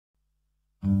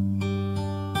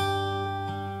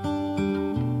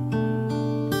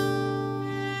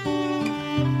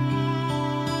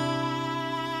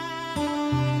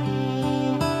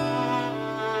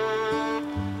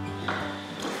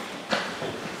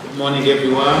Good morning,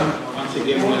 everyone. Once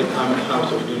again, welcome to the house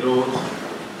of the Lord.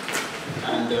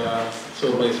 And it's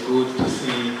always good to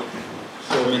see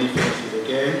so many faces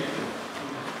again.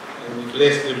 And we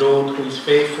bless the Lord who is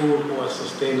faithful, who has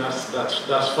sustained us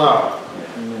thus far.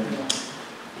 Amen.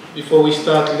 Before we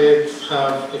start, let's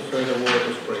have a further word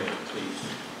of prayer, please.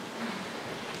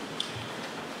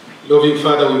 Loving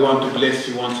Father, we want to bless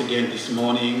you once again this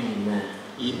morning. Amen.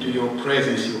 Into your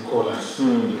presence you call us.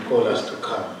 You call us to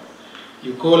come.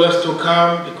 You call us to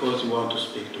come because you want to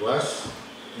speak to us.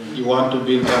 You want to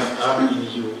build us up in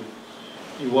you.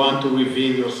 You want to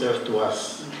reveal yourself to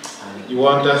us. You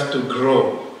want us to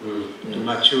grow to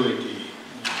maturity.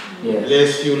 Yes.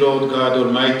 Bless you, Lord God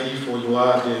Almighty, for you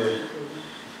are the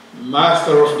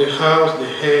master of the house, the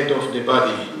head of the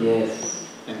body, yes,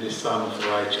 and the Son of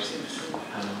righteousness.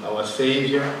 Our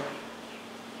Savior,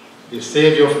 the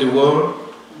Savior of the world,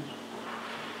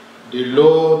 the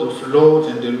Lord of lords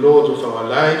and the Lord of our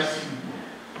lives,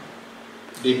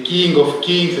 the King of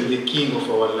kings and the King of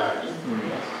our lives.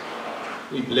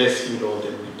 We bless you, Lord,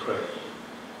 and we pray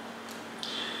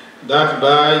that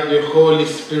by the Holy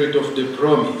Spirit of the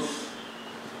promise,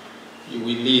 you will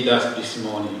lead us this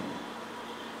morning,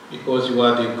 because you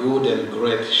are the good and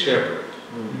great shepherd,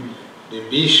 the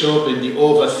bishop and the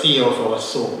overseer of our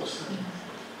souls.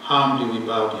 Humbly we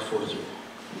bow before you.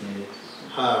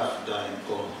 Have thine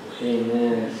own way.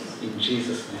 Amen. In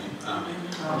Jesus' name, amen.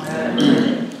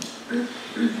 Amen.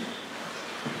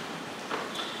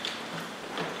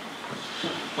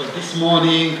 Well, this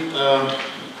morning, I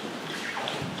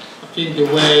think the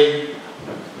way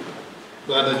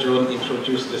Brother John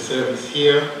introduced the service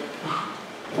here,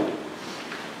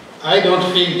 I don't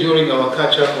think during our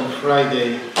catch-up on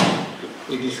Friday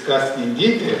we discussed in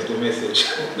detail the message.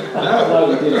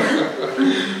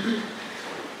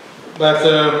 But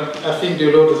I think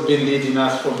the Lord has been leading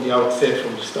us from the outset,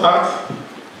 from the start.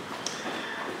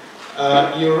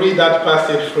 You read that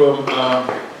passage from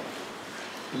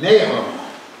Nahum,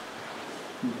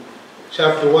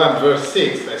 chapter 1, verse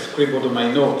 6. I scribbled on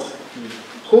my notes.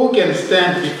 Who can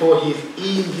stand before his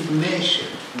indignation?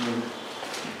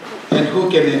 And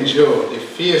who can endure the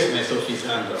fierceness of his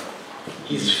anger?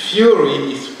 His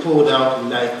fury is poured out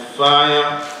like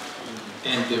fire,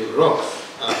 and the rocks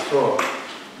are thrown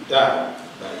down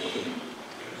by him.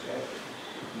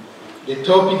 The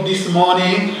topic this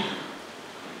morning,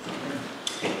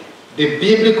 the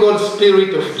biblical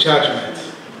spirit of judgment.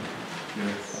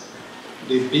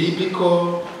 The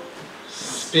biblical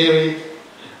spirit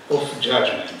of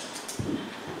judgment.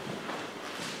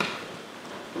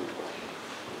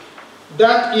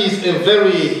 That is a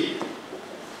very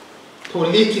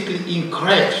politically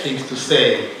incorrect thing to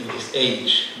say in this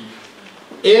age.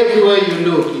 Everywhere you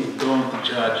look is don't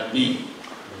judge me.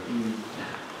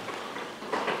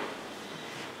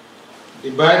 The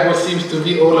Bible seems to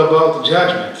be all about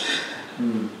judgment.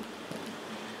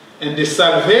 And the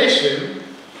salvation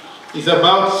is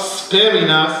about sparing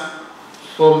us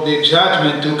from the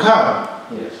judgment to come.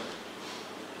 Yes.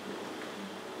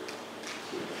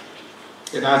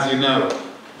 And as you know,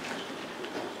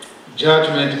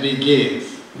 judgment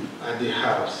begins at the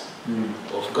house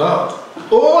of God.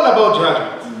 All about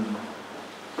judgment.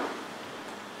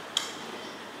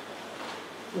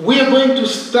 We are going to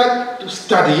start to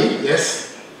study,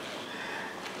 yes,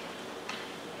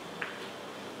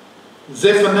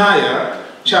 Zephaniah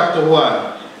chapter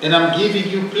 1. And I'm giving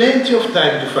you plenty of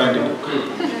time to find the book.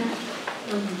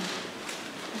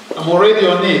 I'm already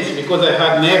on it because I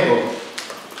had Nahum.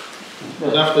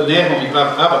 But after Nahum, you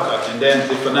have Habakkuk and then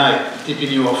Zephaniah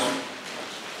tipping you off.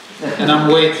 And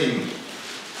I'm waiting.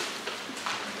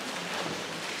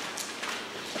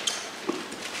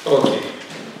 Okay.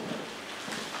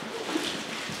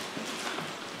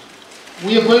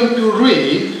 We are going to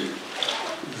read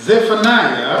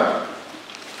Zephaniah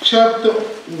chapter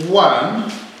 1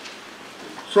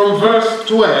 from verse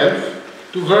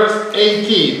 12 to verse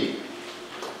 18.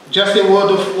 Just a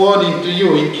word of warning to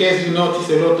you in case you notice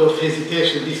a lot of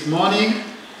hesitation this morning.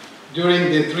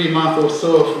 During the 3 months or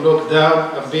so of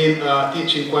lockdown, I've been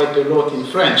teaching quite a lot in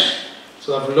French.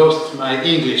 So I've lost my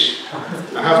English.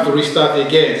 I have to restart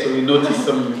again, so you notice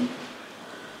some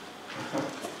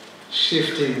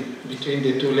shifting between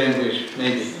the two languages,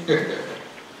 maybe.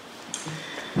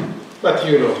 But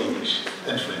you love English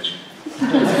and French.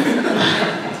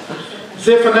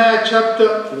 Zephaniah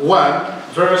chapter 1,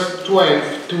 verse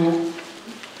 12 to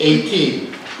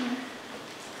 18.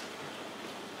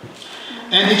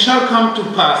 And it shall come to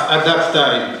pass at that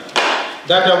time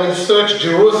that I will search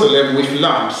Jerusalem with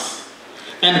lamps,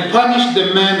 and punish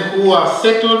the men who are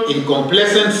settled in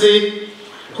complacency,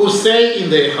 who say in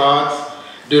their hearts,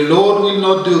 the Lord will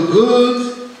not do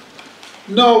good,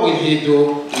 nor will he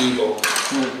do evil.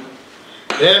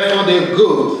 Therefore the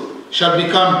good shall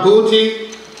become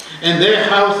booty, and their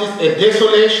houses a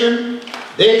desolation.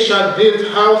 They shall build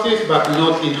houses, but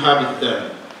not inhabit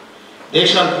them. They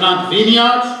shall plant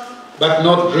vineyards, but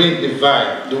not drink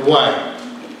the wine.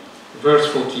 Verse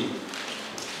 14.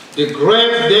 The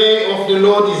great day of the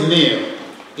Lord is near.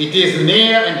 It is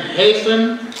near and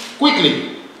hasten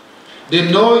quickly. The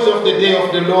noise of the day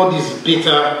of the Lord is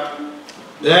bitter.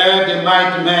 There the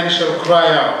mighty man shall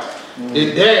cry out.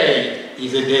 The day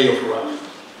is a day of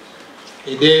wrath,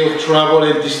 a day of trouble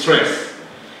and distress,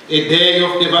 a day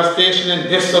of devastation and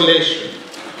desolation,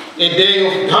 a day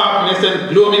of darkness and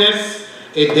gloominess,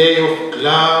 a day of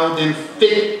cloud and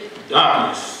thick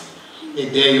darkness, a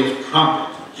day of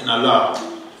trumpet and alarm,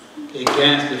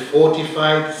 against the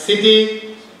fortified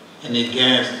city and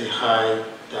against the high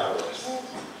towers.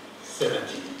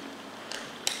 17.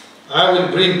 I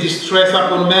will bring distress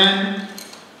upon men,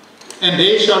 and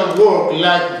they shall walk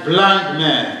like blind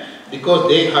men, because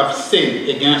they have sinned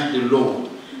against the Lord.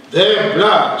 Their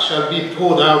blood shall be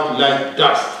poured out like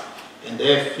dust, and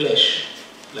their flesh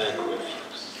like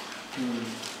refuse.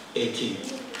 18.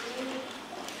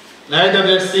 Neither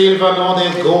their silver nor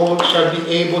their gold shall be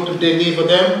able to deliver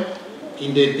them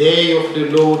in the day of the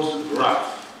Lord's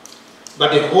wrath,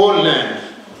 but the whole land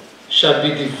shall be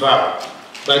devoured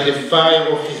by the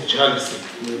fire of his jealousy,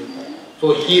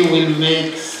 for he will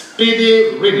make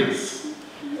speedy riddance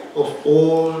of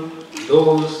all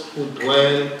those who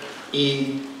dwell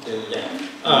in the land.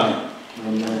 Amen.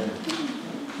 Amen.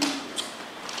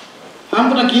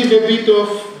 I'm going to give a bit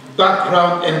of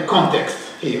background and context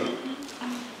here.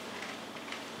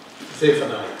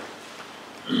 Zephaniah.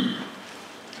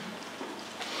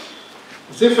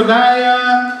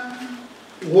 Zephaniah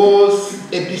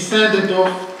was a descendant of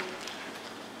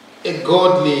a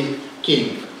godly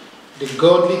king, the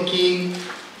godly king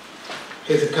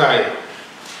Hezekiah.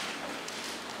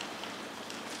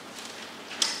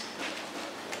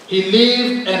 He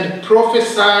lived and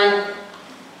prophesied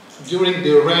during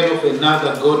the reign of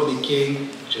another godly king,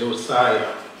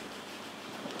 Josiah.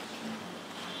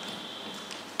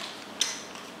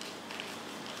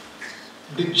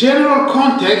 The general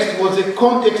context was a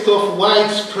context of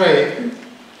widespread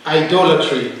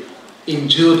idolatry in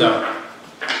Judah.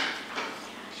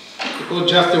 Because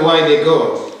just a while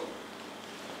ago,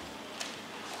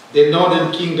 the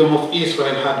northern kingdom of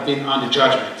Israel had been under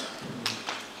judgment.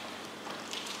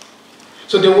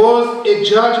 So there was a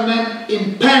judgment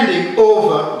impending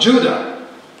over Judah.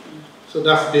 So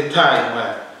that's the time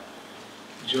where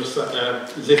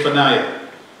Zephaniah,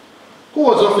 who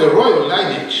was of a royal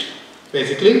lineage,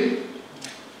 basically,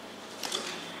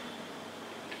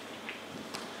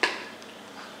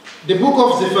 the book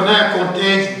of Zephaniah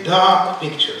contains dark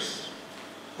pictures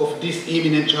of this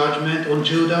imminent judgment on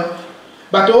Judah,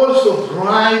 but also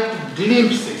bright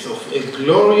glimpses of a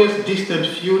glorious distant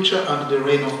future under the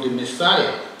reign of the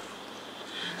Messiah.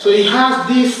 So he has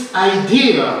this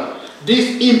idea,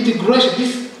 this integration,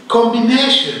 this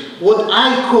combination, what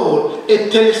I call a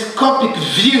telescopic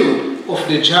view of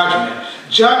the judgment.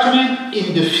 Judgment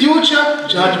in the future,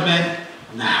 judgment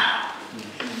now.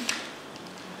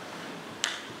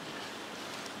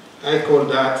 I call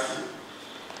that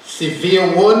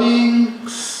severe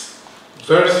warnings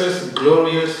versus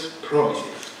glorious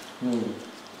promises.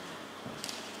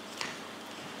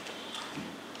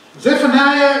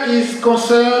 Zephaniah is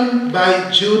concerned by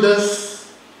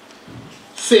Judah's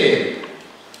sin,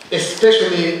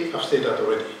 especially, I've said that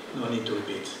already, no need to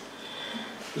repeat.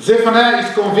 Zephaniah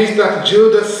is convinced that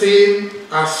Judah's sins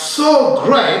are so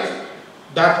great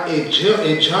that a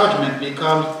judgment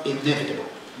becomes inevitable.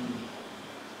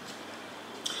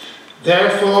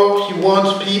 Therefore, he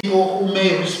wants people who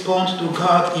may respond to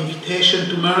God's invitation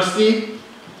to mercy,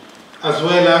 as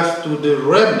well as to the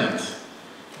remnant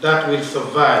that will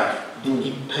survive the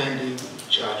impending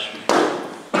judgment.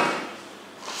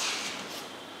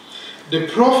 The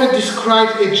prophet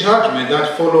describes a judgment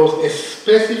that follows a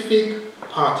specific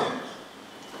pattern.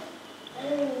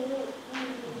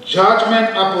 Judgment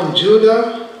upon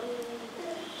Judah,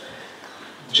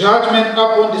 judgment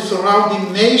upon the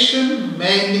surrounding nation,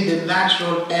 mainly the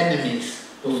natural enemies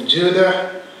of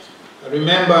Judah. I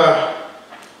remember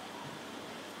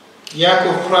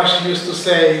Yaakov Crush used to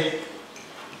say,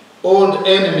 old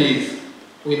enemies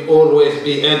will always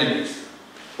be enemies.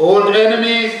 Old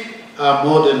enemies are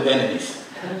modern enemies.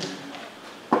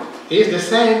 It's the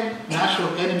same,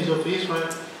 natural enemies of Israel.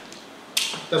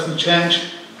 Doesn't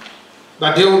change.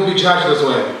 But they will be judged as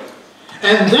well.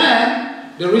 And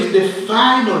then there is the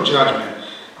final judgment.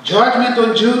 Judgment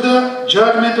on Judah,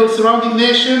 judgment on surrounding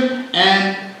nation,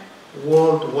 and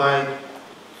worldwide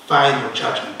final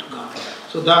judgment to come.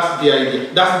 So that's the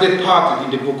idea. That's the part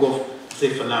in the book of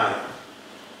Zephaniah.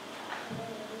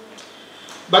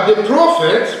 But the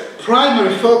prophet's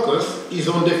primary focus is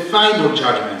on the final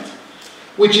judgment,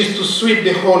 which is to sweep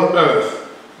the whole earth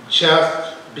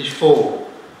just before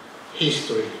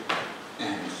history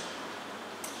ends.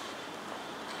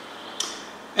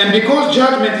 And because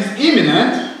judgment is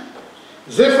imminent,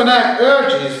 Zephaniah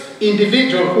urges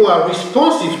individuals who are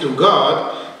responsive to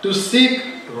God to seek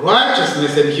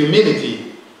righteousness and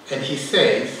humility. And he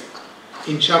says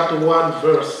in chapter 2,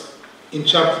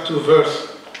 verse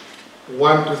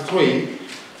 1 to 3,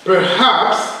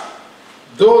 perhaps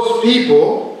those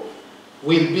people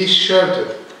will be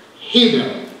sheltered,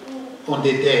 hidden on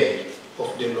the day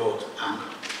of the Lord's anger.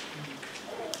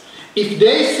 If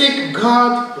they seek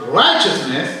God's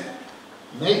righteousness,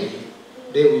 maybe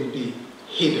they will be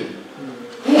hidden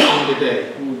on the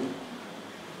day.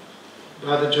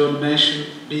 Brother John mentioned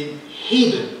being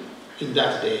hidden in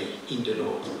that day in the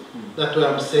Lord. That's why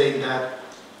I'm saying that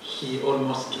he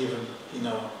almost given,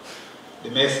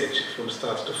 the message from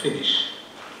start to finish.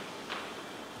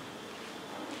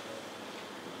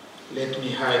 Let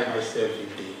me hide myself in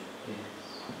thee.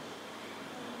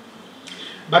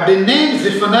 But the name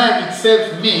Zephaniah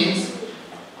itself means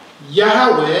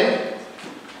Yahweh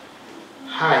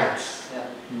hides.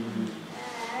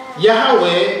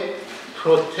 Yahweh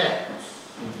protects.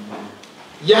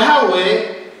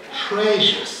 Yahweh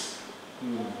treasures.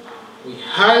 We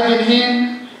hide in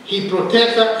him, he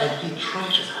protects us, and he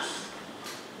treasures us.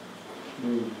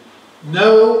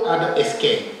 No other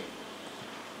escape.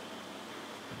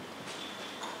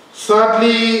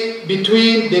 Sadly,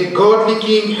 between the godly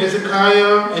king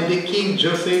Hezekiah and the king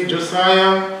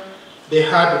Josiah, there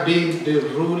had been the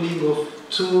ruling of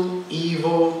two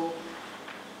evil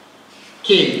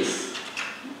kings.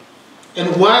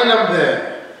 And while I'm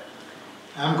there,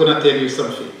 I'm going to tell you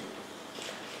something.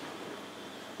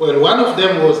 Well, one of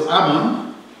them was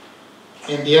Ammon,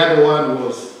 and the other one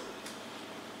was,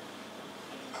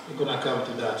 we're going to come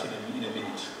to that in a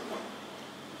minute.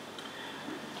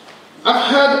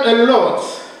 I've heard a lot.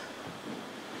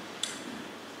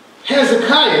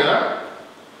 Hezekiah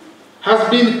has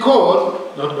been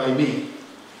called, not by me,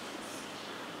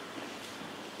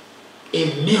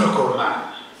 a miracle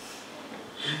man.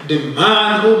 The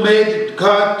man who made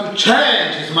God to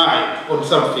change his mind on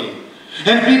something.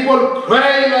 And people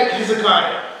pray like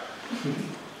Hezekiah.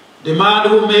 The man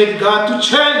who made God to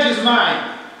change his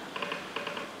mind.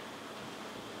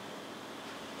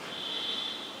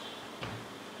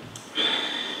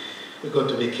 We've got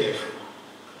to be careful.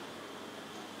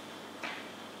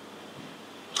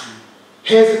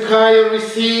 Hezekiah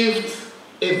received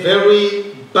a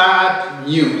very bad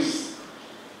news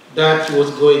that he was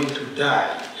going to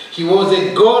die. He was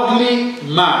a godly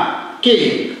man,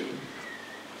 king.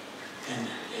 And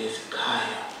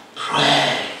Hezekiah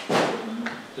prayed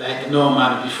like no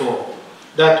man before.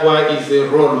 That's why he's a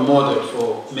role model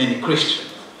for many Christians.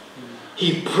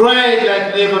 He prayed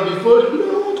like never before.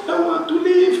 Lord, I want to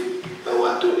live. I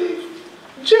want to live.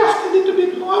 Just a little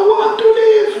bit more. I want to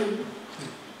live.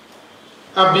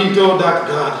 I've been told that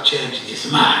God changed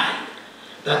his mind.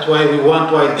 That's why we want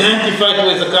to identify to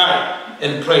Hezekiah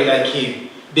and pray like him.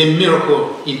 The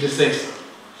miracle intercessor.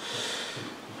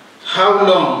 How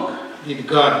long did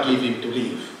God give him to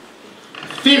live?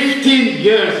 15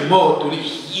 years more to live.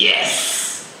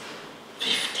 Yes!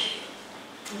 15.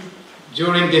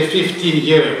 During the 15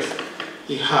 years,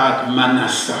 he had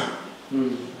Manasseh.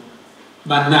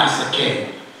 Manasseh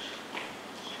came.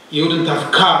 He wouldn't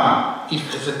have come if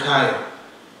Hezekiah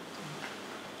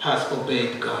has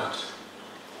obeyed God.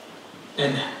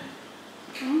 And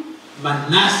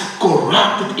Manasseh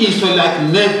corrupted Israel like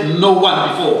no one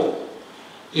before.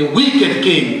 A wicked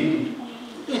king.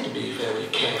 Let's be very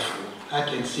careful. I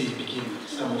can see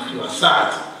some of you are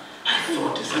sad. I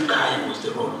thought Hezekiah was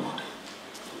the role model.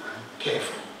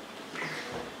 Careful.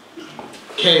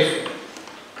 Careful.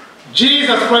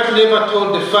 Jesus Christ never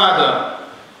told the Father,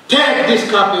 take this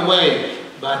cup away,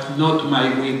 but not my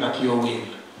will, but your will.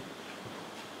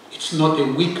 It's not a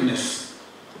weakness.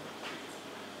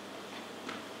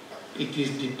 It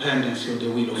is dependency on the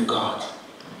will of God.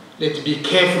 Let's be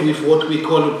careful with what we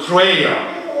call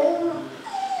prayer.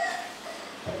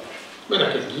 Well,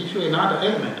 I can give you another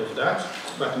element of that,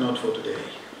 but not for today.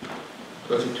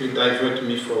 Because it will divert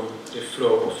me from the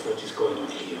flow of what is going on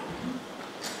here.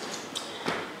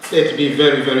 Let's be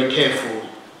very, very careful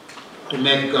to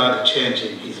make God change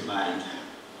in his mind.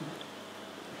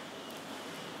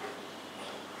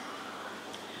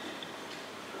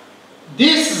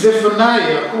 This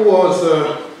Zephaniah, who was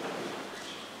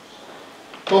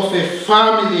of a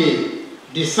family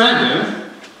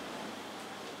descendant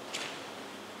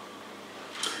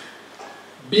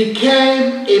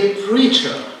became a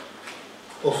preacher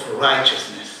of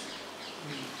righteousness.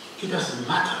 It doesn't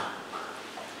matter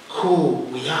who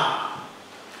we are.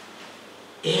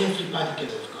 Everybody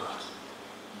gets of God.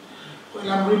 Well,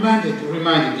 I'm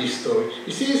reminded this story.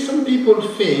 You see, some people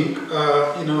think,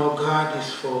 God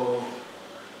is for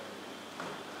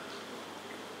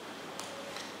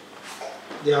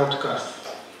the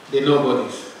outcasts, the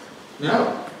nobodies.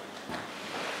 No.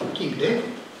 King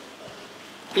David,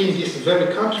 in this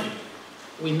very country,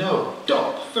 we know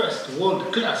top, first,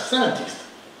 world-class scientists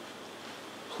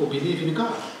who believe in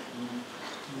God.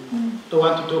 Don't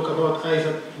want to talk about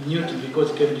Isaac Newton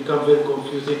because it can become very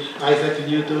confusing. Isaac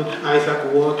Newton,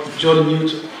 Isaac what, John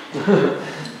Newton.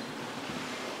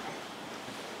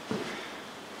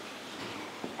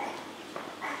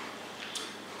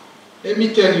 Let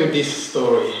me tell you this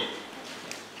story.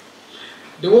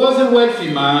 There was a wealthy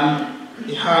man.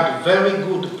 He had very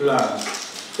good plans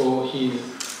for his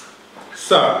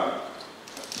son.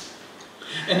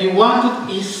 And he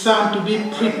wanted his son to be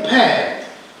prepared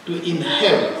to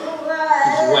inherit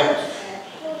his wealth.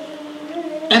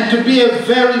 And to be a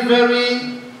very,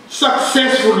 very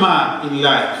successful man in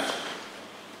life.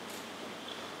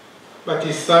 But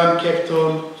his son kept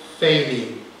on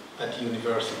failing at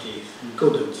universities. He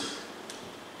couldn't.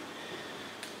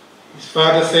 His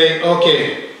father said,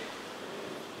 okay,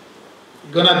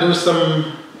 you're gonna do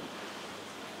some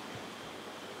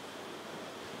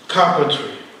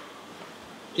carpentry.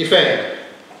 He failed.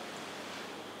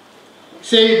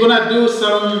 Say you're gonna do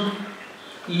some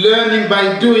learning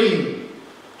by doing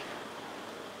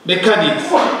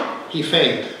mechanics. He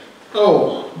failed.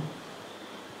 Oh.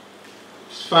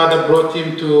 His father brought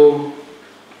him to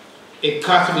a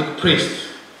Catholic priest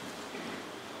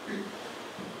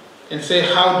and said,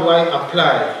 how do I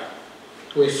apply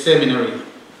to a seminary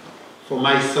for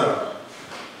my son?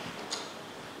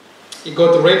 He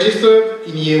got registered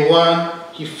in year 1,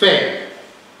 he failed.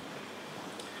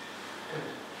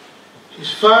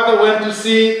 His father went to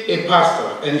see a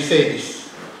pastor and he said this.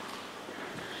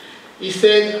 He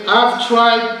said, I've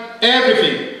tried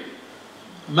everything.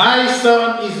 My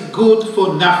son is good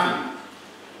for nothing.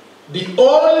 The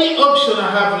only option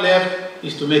I have left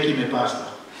is to make him a pastor.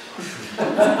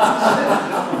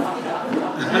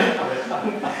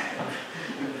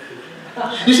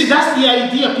 You see, that's the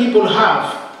idea people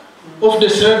have of the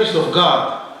service of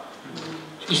God.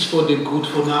 It's for the good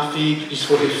for nothing, it's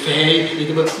for the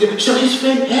faith. So he's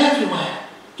failed everywhere,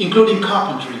 including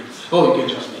carpentry. Oh, you can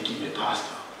just make him a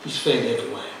pastor. He's failed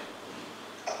everywhere.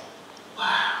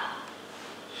 Wow.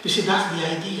 You see, that's the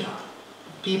idea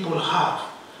people have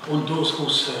on those who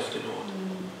serve the Lord.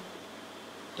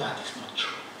 That is not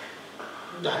true.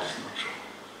 That is not true.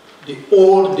 The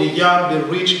old, the young, the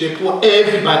rich, the poor,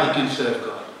 everybody can serve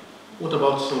God. What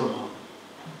about Solomon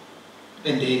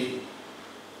and David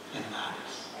and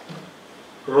others?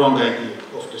 Wrong idea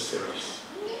of the service.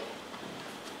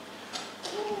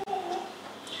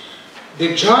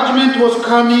 The judgment was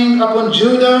coming upon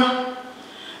Judah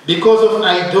because of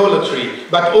idolatry,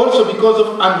 but also because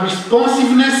of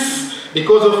unresponsiveness,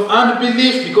 because of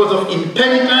unbelief, because of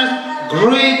impenitence,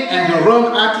 greed, and the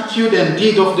wrong attitude and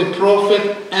deed of the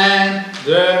prophet and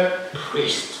the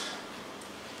priest.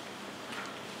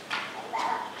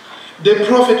 The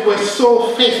prophet was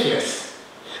so faithless.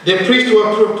 The priests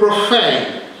were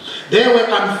profane. They were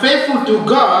unfaithful to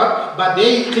God, but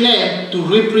they claimed to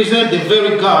represent the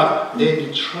very God they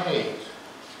betrayed.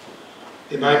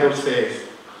 The Bible says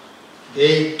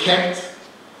they kept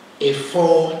a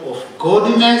form of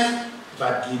godliness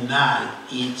but denied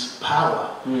its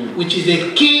power, which is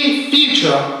a key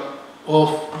feature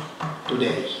of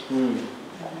today.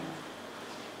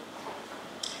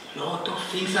 A lot of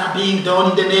things are being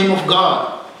done in the name of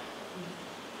God.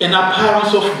 An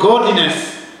appearance of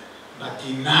godliness, but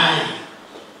denying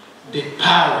the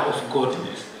power of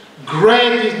godliness.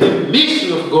 Great is the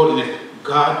mystery of godliness.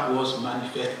 God was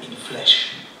manifest in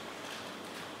flesh.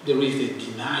 There is a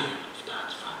denial of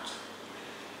that fact.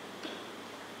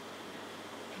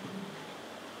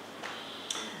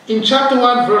 In chapter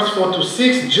 1, verse 4 to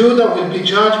 6, Judah will be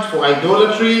judged for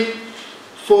idolatry,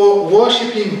 for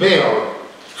worshipping Baal,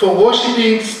 for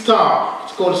worshipping star,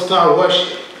 it's called star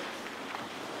worship,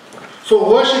 for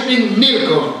worshipping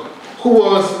Milcom, who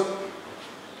was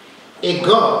a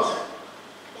god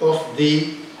of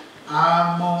the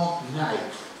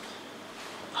Ammonites.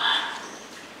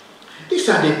 These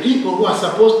are the people who are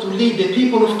supposed to lead the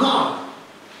people of God.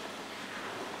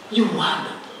 You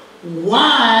wonder,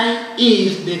 why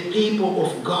is the people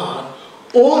of God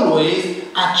always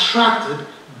attracted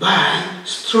by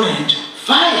strange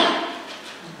fire.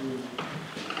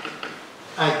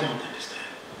 I don't understand.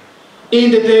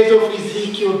 In the days of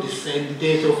Ezekiel, the same, the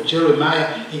days of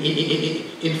Jeremiah,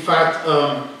 in fact,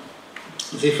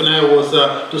 Zephaniah was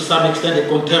to some extent a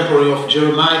contemporary of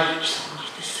Jeremiah. It's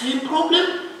the same problem.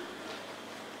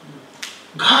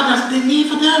 God has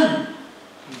delivered them.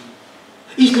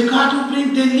 He's the God who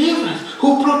brings deliverance,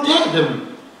 who protects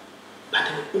them. But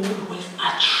they were always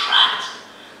attracted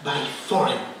by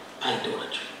foreign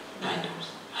idolatry. Idols.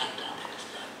 I don't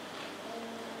understand.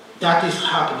 That is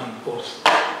happening also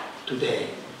today.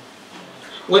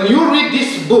 When you read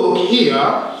this book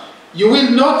here, you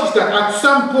will notice that at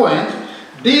some point,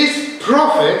 this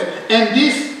prophet and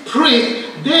this priest,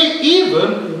 they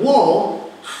even wore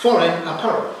foreign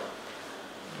apparel.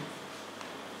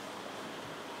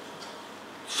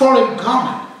 Foreign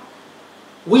garment.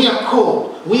 We are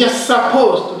called, we are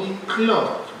supposed to be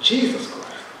clothed with Jesus Christ.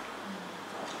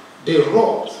 The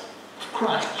robes of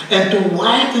Christ. And to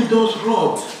whiten those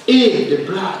robes in the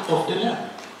blood of the Lamb.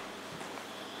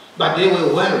 But they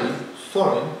were wearing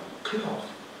foreign clothes.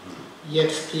 Yet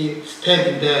still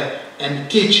standing there and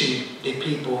teaching the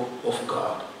people of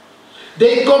God.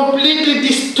 They completely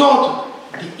distorted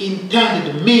the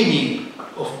intended meaning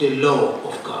of the law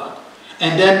of God.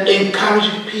 And then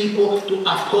encouraged people to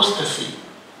apostasy.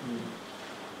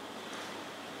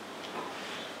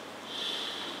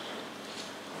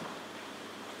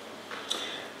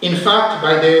 In fact,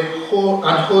 by their whole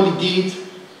unholy deeds,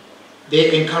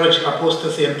 they encouraged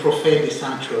apostasy and profaned the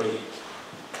sanctuary.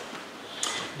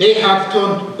 They had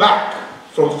turned back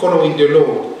from following the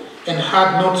Lord and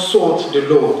had not sought the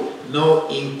Lord, nor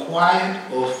inquired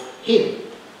of Him.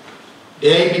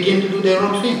 They begin to do their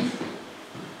own things.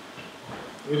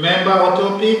 Remember our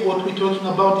topic, what we're talking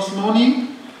about this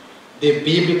morning? The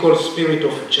biblical spirit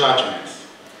of judgments.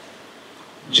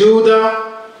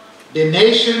 Judah, the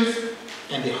nations,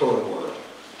 and the whole world.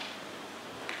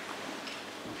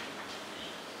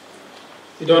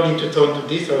 You don't need to turn to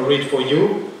this, I'll read for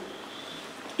you.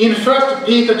 In 1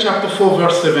 Peter chapter 4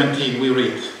 verse 17 we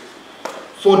read,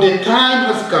 "For the time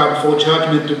has come for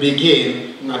judgment to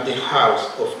begin at the house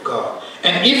of God.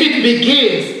 And if it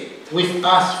begins with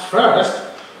us first,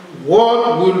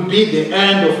 what will be the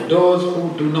end of those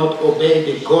who do not obey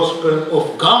the gospel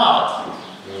of God?"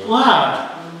 Wow!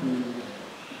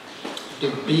 The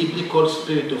biblical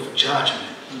spirit of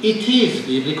judgment. It is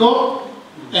biblical,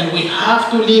 and we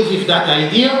have to live with that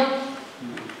idea.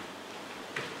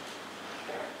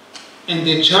 And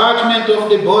the judgment of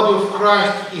the body of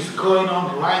Christ is going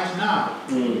on right now.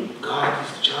 God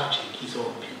is judging His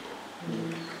own people.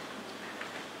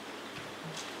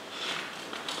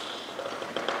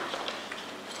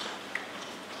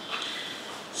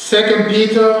 2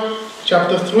 Peter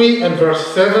chapter 3 and verse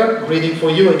 7, reading for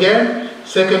you again.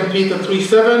 2 Peter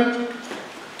 3:7.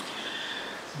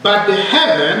 "But the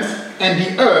heavens and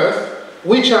the earth,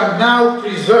 which are now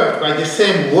preserved by the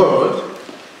same word,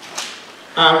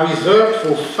 are reserved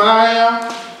for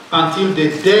fire until the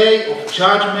day of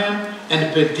judgment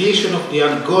and perdition of the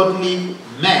ungodly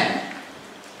man."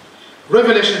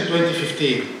 Revelation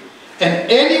 20:15. "And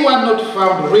anyone not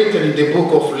found written in the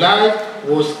book of life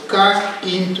was cast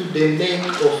into the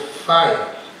lake of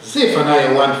fire."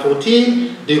 Zephaniah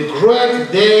 1:14. "The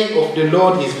great day of the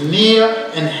Lord is near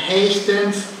and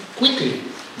hastens quickly."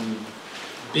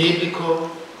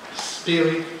 Biblical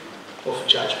spirit of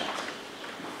judgment.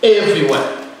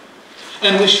 Everywhere.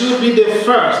 And we should be the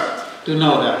first to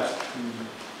know that.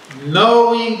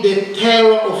 Knowing the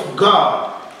terror of God,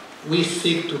 we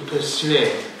seek to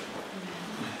persuade.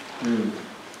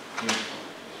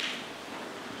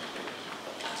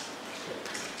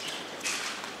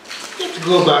 Let's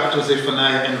go back to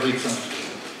Zephaniah and read something.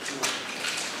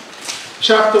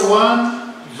 Chapter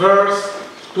 1, verse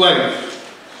 12.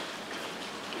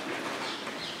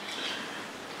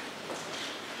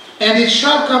 "And it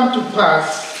shall come to pass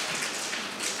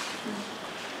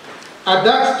at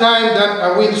that time that I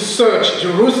will search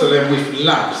Jerusalem with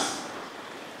lamps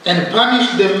and punish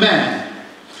the men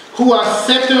who are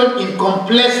settled in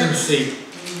complacency,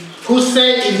 who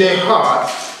say in their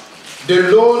hearts, 'The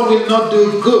Lord will not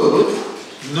do good,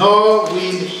 nor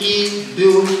will He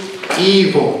do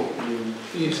evil.'"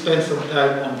 We'll spend some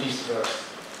time on this verse.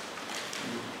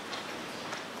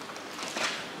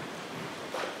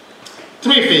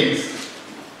 Three things.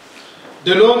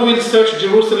 The Lord will search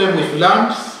Jerusalem with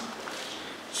lamps.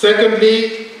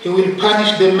 Secondly, He will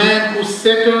punish the man who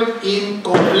settled in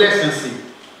complacency.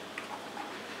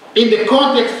 In the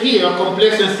context here,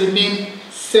 complacency means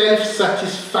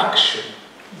self-satisfaction,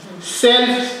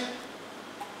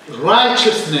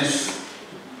 self-righteousness.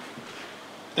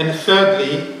 And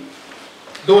thirdly,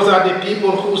 Those are the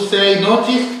people who say,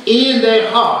 notice, in their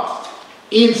heart,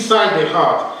 inside their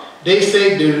heart, they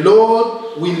say the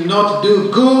Lord will not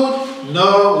do good,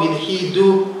 nor will he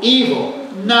do evil.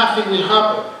 Nothing will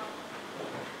happen.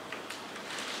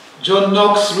 John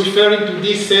Knox, referring to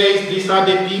this, says these are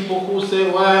the people who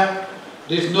say, well,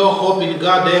 there's no hope in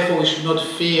God, therefore we should not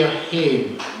fear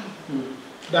him.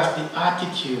 That's the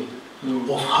attitude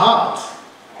of heart.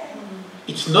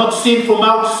 It's not seen from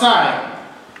outside,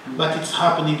 but it's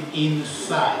happening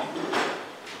inside.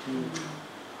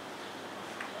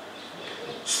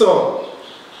 So,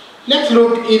 let's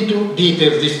look into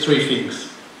details, these three things.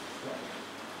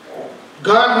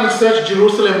 God will search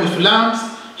Jerusalem with lamps.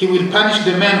 He will punish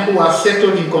the men who are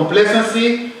settled in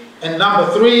complacency. And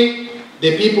number three,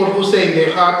 the people who say in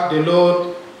their heart, the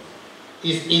Lord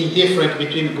is indifferent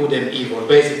between good and evil.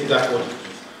 Basically, that's what it is.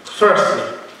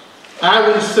 Firstly, I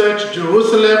will search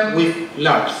Jerusalem with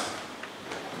lamps.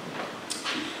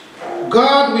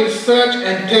 God will search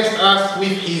and test us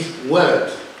with his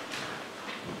word,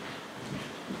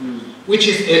 which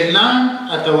is a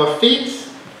lamp at our feet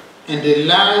and a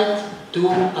light to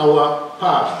our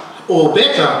path. Or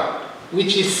better,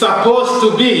 which is supposed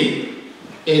to be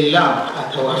a lamp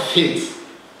at our feet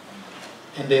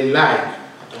and a light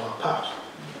at our path.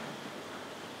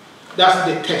 That's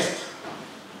the test.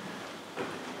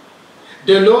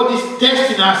 The Lord is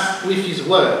testing us with his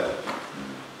word.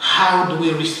 How do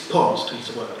we respond to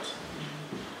his word?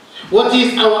 What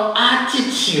is our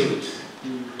attitude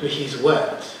to his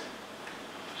word?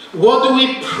 What do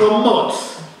we promote?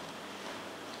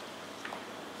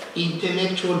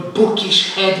 Intellectual,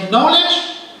 bookish head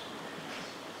knowledge?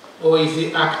 Or is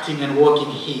he acting and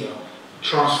working here,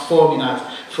 transforming us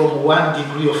from one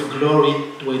degree of glory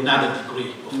to another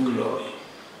degree of glory?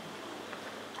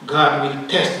 God will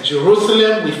test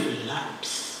Jerusalem with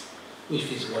lamps, with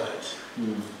his word.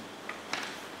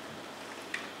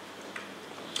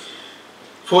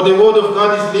 For the word of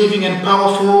God is living and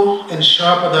powerful and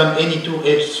sharper than any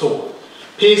two-edged sword,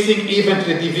 piercing even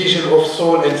to the division of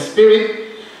soul and spirit,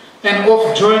 and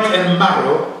of joint and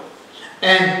marrow,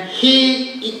 and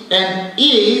he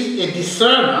is a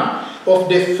discerner of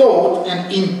the thought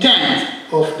and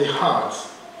intent of the heart.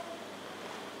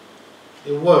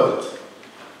 The word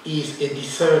is a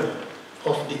discerner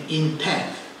of the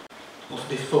intent of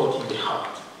the thought in the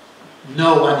heart.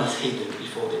 No one is hidden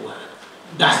before the word.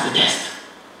 That's the test.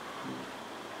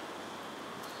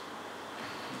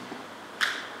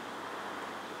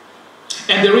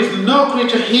 And there is no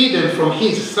creature hidden from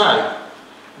his side.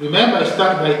 Remember, I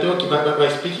started by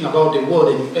speaking about the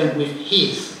word and end with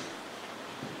his.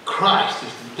 Christ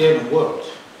is the eternal word.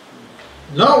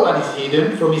 No one is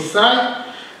hidden from his side.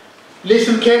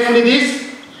 Listen carefully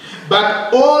this.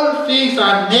 But all things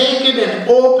are naked and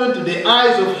open to the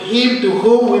eyes of him to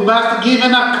whom we must give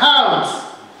an account.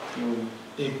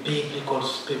 The biblical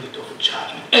spirit of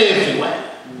judgment.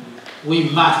 Everywhere. We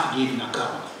must give an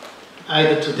account.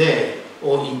 Either today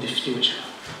or in the future.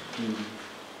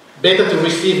 Better to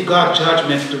receive God's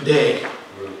judgment today,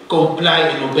 comply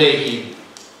and obey him,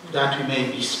 that we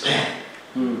may be spared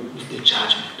with the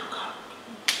judgment to come.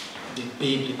 The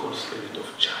biblical spirit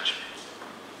of judgment.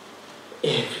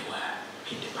 Everywhere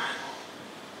in the Bible.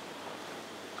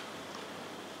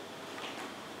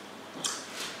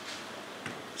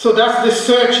 So that's the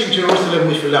searching Jerusalem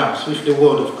with lamps, with the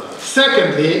word of God.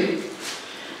 Secondly,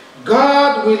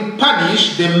 God will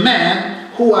punish the men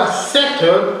who are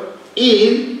settled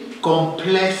in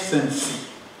complacency.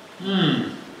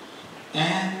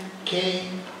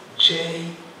 NKJV.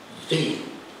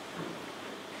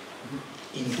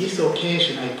 In this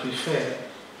occasion, I prefer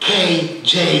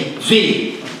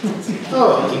KJV.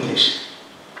 Oh, English.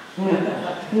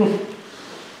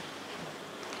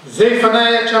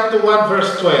 Zephaniah chapter 1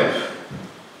 verse 12.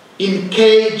 In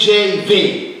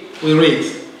KJV, we read,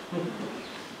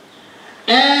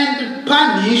 and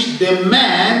punish the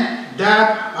men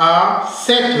that are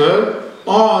settled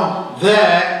on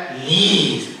their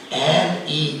lees.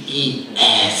 L-E-E-S.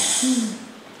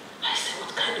 I said,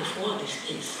 what kind of word is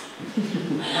this?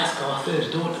 I asked our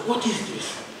first daughter, what is this?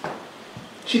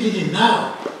 She didn't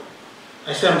know.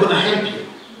 I said, I'm going to help you.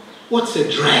 What's a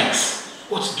dregs?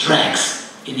 What's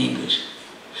dregs in English?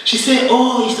 She said,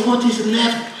 oh, it's what is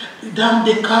left down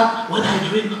the cup when I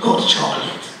drink hot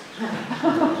chocolate.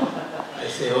 I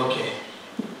say, okay.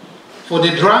 For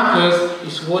the drunkards,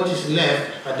 it's what is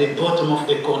left at the bottom of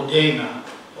the container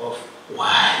of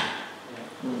wine.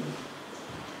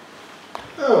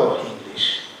 Oh,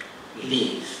 English.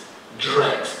 Lees,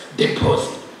 dregs,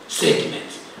 deposit,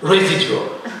 sediment,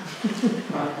 residual.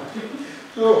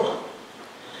 Oh.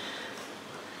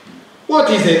 What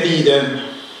is a lee then?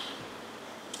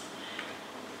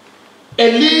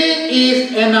 A leak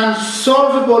is an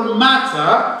unsolvable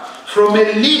matter from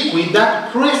a liquid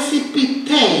that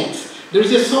precipitates. There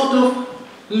is a sort of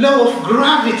law of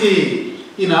gravity,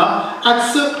 you know.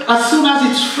 As soon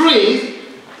as it's free,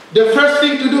 the first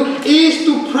thing to do is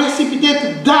to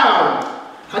precipitate down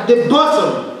at the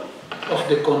bottom of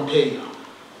the container.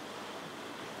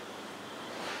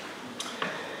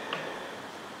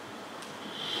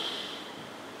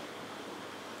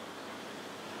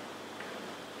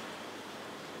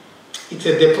 It's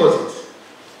a deposit.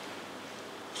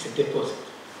 It's a deposit.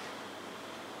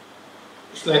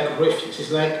 It's like refuse.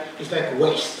 It's like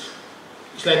waste.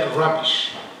 It's like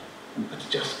rubbish. It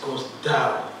just goes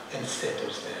down and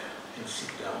settles there and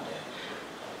sits down there.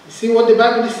 You see what the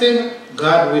Bible is saying?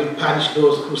 God will punish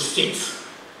those who sit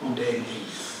on their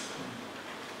knees.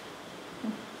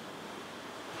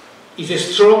 It's a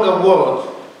stronger word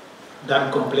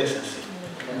than complacency.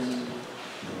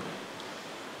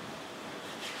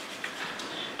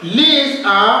 Leaves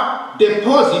are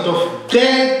deposits of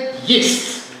dead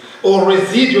yeast or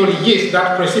residual yeast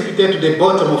that precipitate to the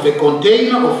bottom of a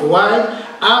container of wine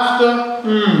after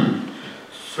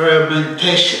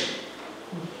fermentation.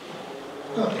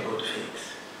 Not a good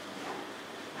fix.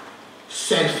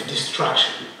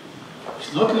 Self-destruction.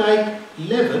 It's not like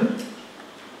leaven.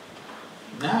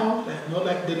 Now, not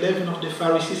like the leaven of the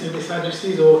Pharisees and the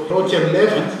Sadducees or rotten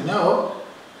leaven. No.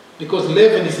 Because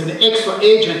leaven is an extra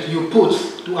agent you put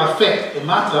to affect a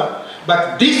matter.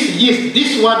 But this yeast,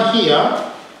 this one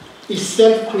here, is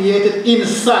self-created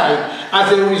inside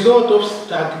as a result of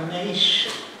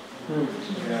stagnation.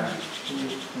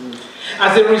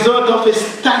 As a result of a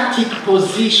static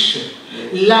position,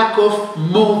 lack of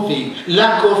moving,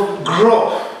 lack of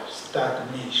growth,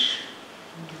 stagnation.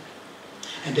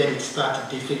 And then it starts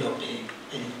developing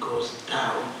and it goes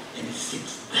down and it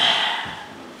sits there.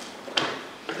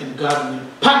 And God will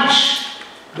punish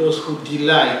those who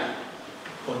delight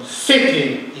on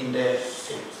sitting in their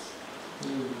seats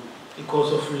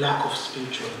because of lack of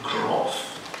spiritual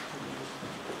growth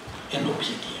and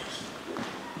obedience.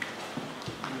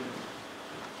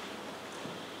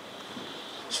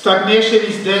 Stagnation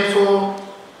is therefore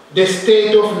the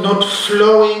state of not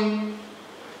flowing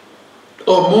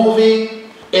or moving,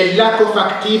 a lack of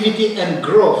activity and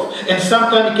growth. And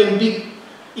sometimes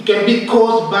it can be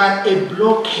caused by a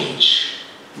blockage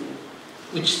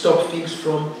which stops things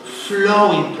from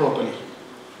flowing properly.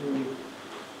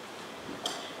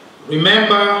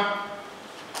 Remember,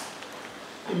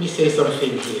 let me say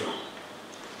something here.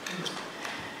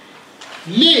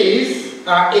 Leaves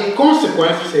are a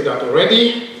consequence, I said that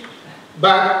already,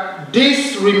 but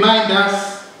this reminds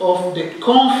us of the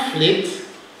conflict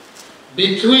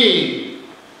between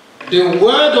the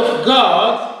Word of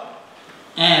God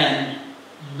and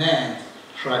man's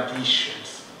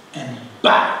traditions and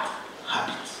bad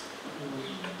habits.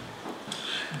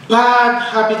 Bad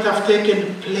habits have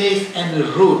taken place and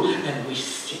root, and we're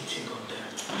sitting on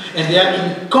them. And they are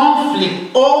in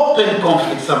conflict, open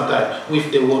conflict sometimes,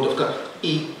 with the Word of God.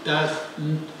 It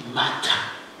doesn't matter.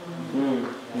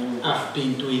 I've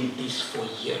been doing this for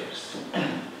years.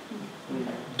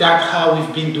 That's how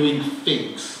we've been doing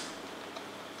things.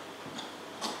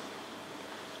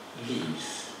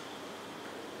 Leaves.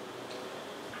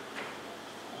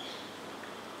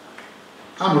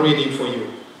 I'm reading for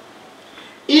you.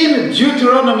 In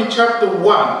Deuteronomy chapter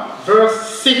 1,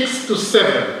 verse 6 to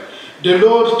 7, the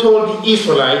Lord told the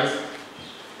Israelites,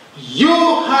 "You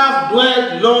have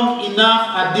dwelt long enough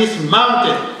at this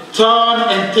mountain. Turn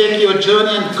and take your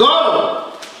journey and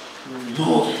go."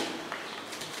 Moving.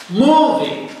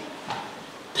 Moving.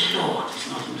 The Lord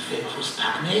is not in favor of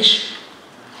stagnation.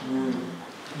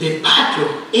 The battle,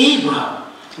 Abraham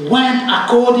went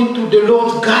according to the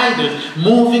Lord's guidance,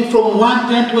 moving from one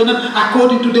tent to another,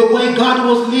 according to the way God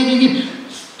was leading him.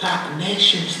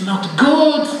 Stagnation is not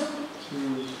good.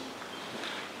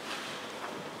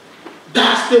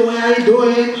 That's the way I do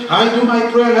it. I do my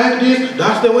prayer like this.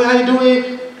 That's the way I do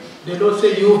it. The Lord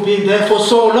said, "You've been there for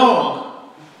so long.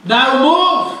 Now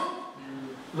move."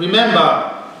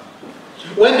 Remember,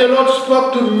 when the Lord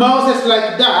spoke to Moses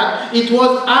like that, it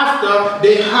was after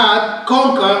they had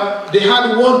conquered, they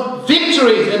had won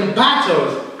victories and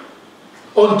battles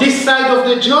on this side of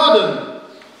the Jordan.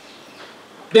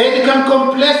 They become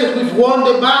complacent, we've won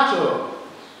the battle.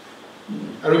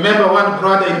 I remember one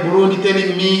brother in Burundi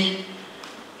telling me,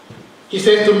 he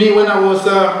said to me when I was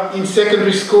in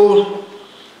secondary school,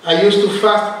 I used to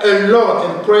fast a lot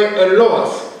and pray a lot.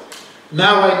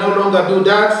 Now I no longer do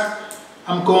that.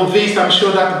 I'm convinced, I'm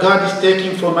sure that God is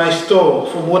taking from my store,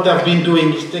 from what I've been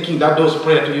doing, He's taking those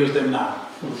prayers to use them now.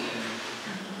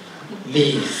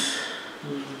 Leaves.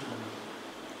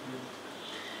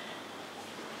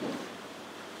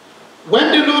 When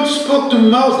the Lord spoke to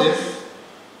Moses,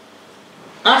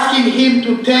 asking him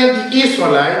to tell the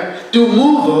Israelites to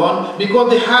move on because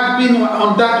they had been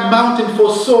on that mountain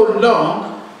for so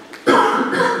long,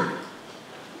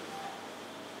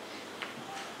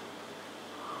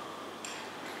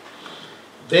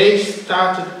 they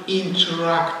started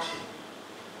interacting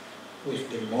with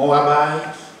the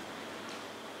Moabites,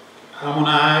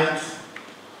 Ammonites,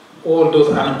 all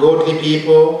those ungodly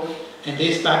people, and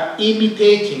they start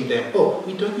imitating them. Oh,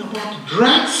 we're talking about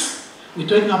drugs, we're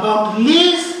talking about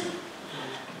lies.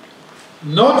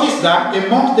 Notice that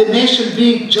amongst the nation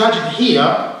being judged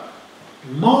here,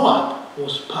 Moab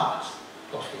was part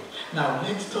of it. Now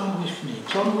let's turn with me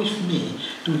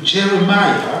to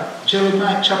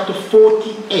Jeremiah chapter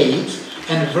 48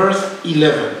 and verse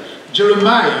 11.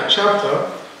 Jeremiah chapter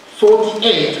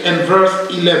 48 and verse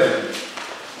 11.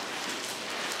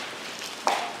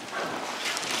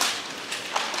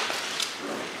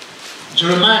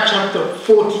 Jeremiah chapter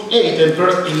 48 and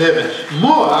verse 11.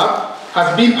 Moab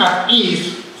has been at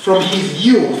ease from his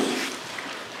youth.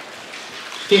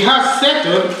 He has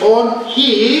settled on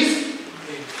his...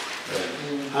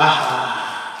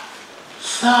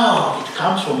 So it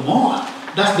comes from Moab.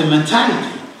 That's the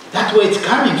mentality. That's where it's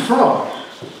coming from.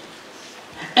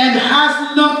 And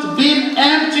has not been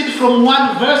emptied from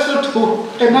one vessel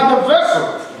to another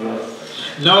vessel.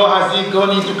 Nor has he gone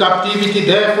into captivity,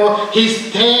 therefore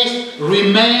his taste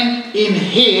remained in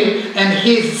him, and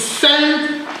his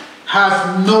scent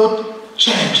has not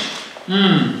changed.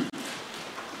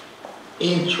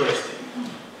 Interesting.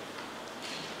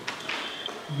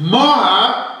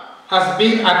 Moab has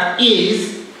been at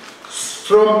ease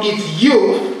from its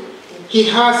youth. He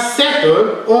has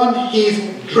settled on his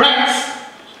dregs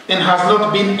and has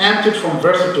not been emptied from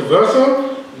vessel to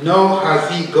vessel, nor has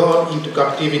he gone into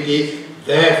captivity.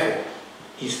 Therefore,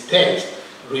 his taste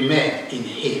remained in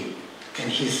him,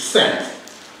 and his scent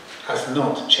has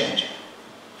not changed.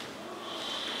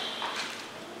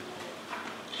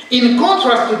 In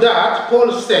contrast to that,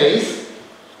 Paul says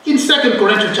in 2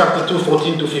 Corinthians chapter 2,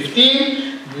 14 to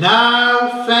 15,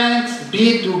 now thanks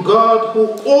be to God who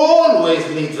always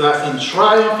leads us in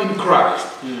triumph in Christ,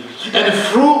 and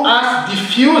through us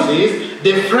diffuses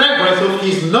the fragrance of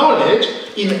his knowledge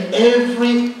in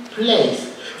every place.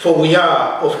 For we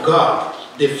are of God,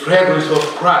 the fragrance of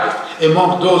Christ,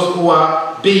 among those who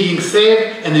are being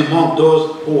saved and among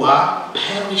those who are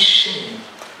perishing.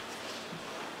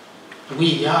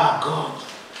 We are God's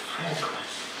fragrance.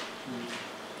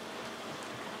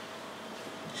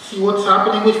 See what's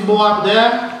happening with Moab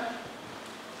there?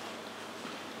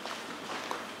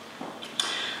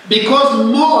 Because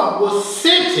Moab was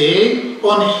sitting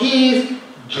on his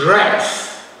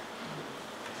dregs,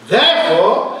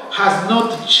 therefore has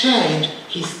not changed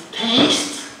his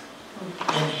taste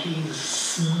and his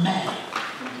smell.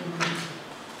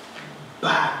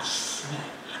 Bad smell.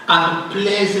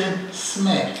 Unpleasant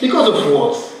smell. Because of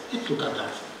what? Let's look at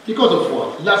that. Because of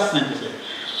what? Last sentence.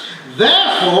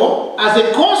 Therefore, as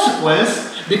a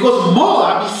consequence, because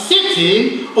Moab is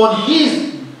sitting on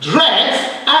his dregs,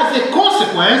 as a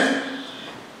consequence,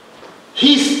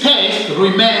 his taste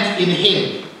remains in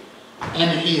him,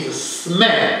 and his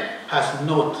smell has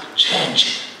not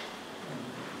changed.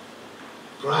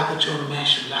 Brother John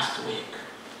mentioned last week,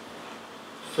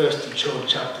 1 John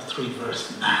chapter 3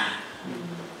 verse 9.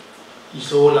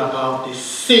 It's all about the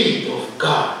seed of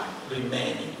God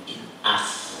remaining in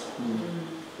us.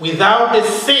 Without the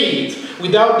seed,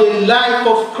 without the life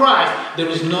of Christ, there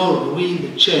is no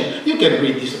real change. You can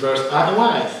read this verse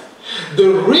otherwise. The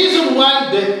reason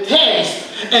why the taste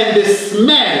and the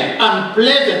smell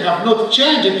unpleasant have not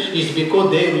changed is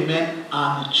because they remain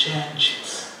unchanged.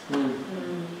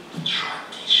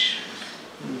 Tradition.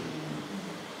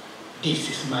 This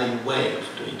is my way of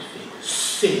doing things.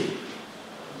 Sin,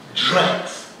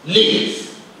 dregs,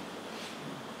 leaves,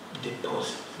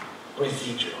 deposits,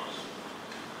 residuals.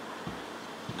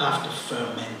 After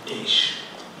fermentation,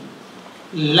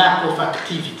 lack of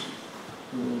activity,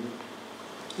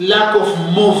 lack of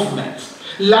movement,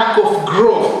 lack of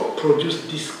growth produce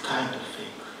this kind of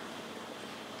thing.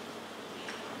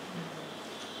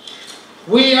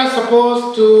 We are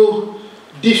supposed to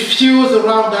diffuse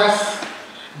around us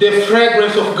the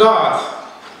fragrance of God,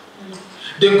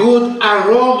 the good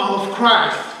aroma of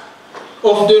Christ,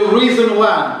 of the risen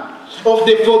one, of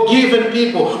the forgiven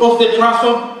people, of the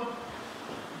transformed.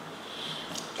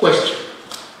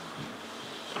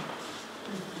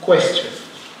 Question.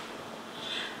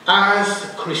 As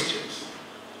Christians,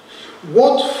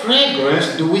 what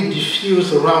fragrance do we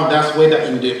diffuse around us, whether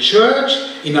in the church,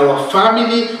 in our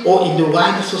family, or in the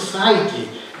wider society?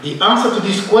 The answer to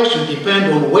this question depends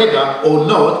on whether or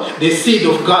not the seed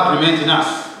of God remains in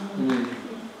us.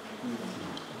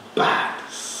 Bad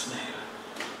smell.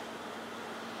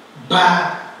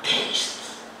 Bad taste.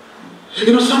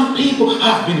 You know, some people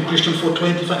have been Christian for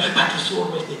 25, but it's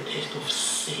always the taste of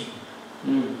sin.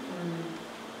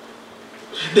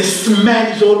 The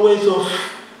smell is always of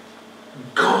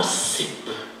gossip,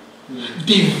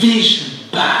 division,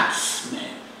 bad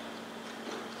smell,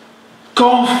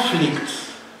 conflict,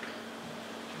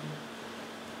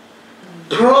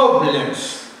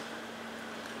 problems.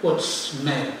 What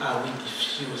smell are we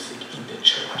diffusing in the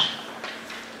church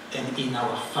and in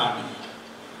our family,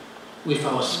 with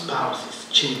our spouses,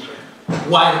 children,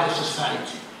 wider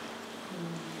society?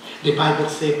 The Bible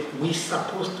says we're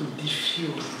supposed to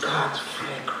diffuse God's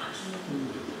fragrance,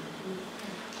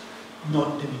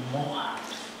 not the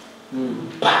Moab's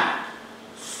bad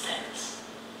scents.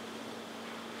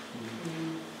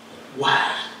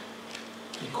 Why?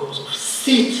 Because of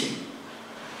sitting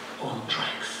on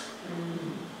drugs.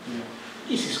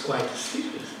 This is quite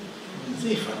serious.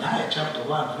 Zephaniah chapter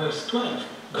 1 verse 12.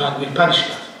 God will punish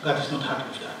that. God is not happy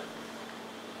with that.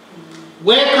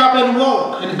 Wake up and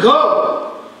walk and go.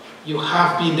 You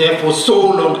have been there for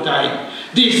so long time.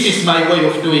 This is my way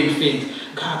of doing things.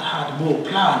 God had more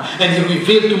plan, and he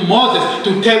revealed to Moses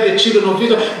to tell the children of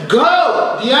Israel,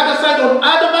 go the other side on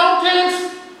other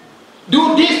mountains.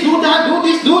 Do this, do that, do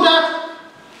this, do that.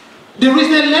 There is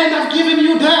a land I've given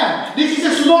you there. This is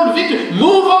a small victory.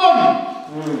 Move on.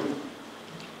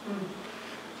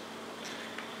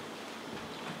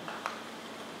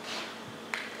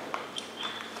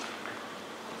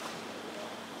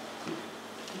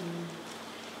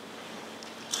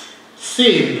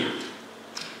 Sin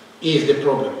is the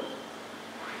problem.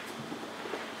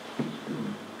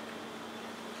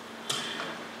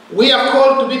 We are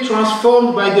called to be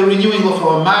transformed by the renewing of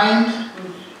our mind,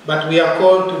 but we are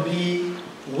called to be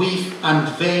with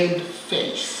unveiled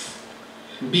face,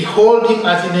 beholding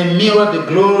as in a mirror the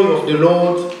glory of the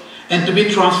Lord, and to be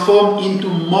transformed into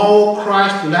more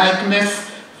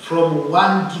Christ-likeness from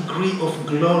one degree of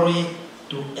glory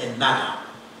to another,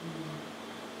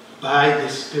 by the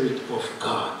Spirit of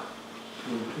God.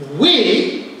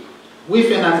 We,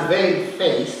 with an unveiled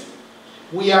face,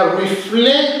 we are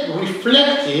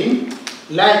reflecting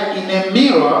like in a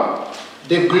mirror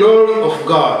the glory of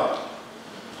God.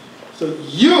 So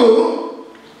you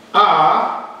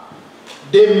are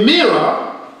the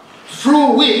mirror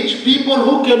through which people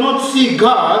who cannot see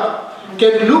God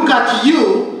can look at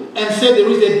you and say there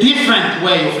is a different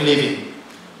way of living,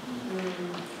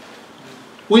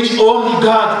 which only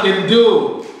God can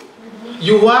do.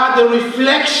 You are the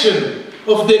reflection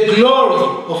of the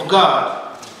glory of God.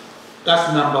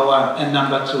 That's number one. And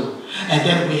number two, and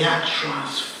then we are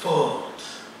transformed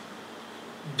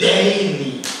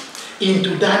daily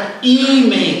into that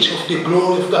image of the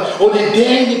glory of God. On a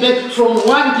daily basis, from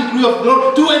one degree of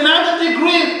glory to another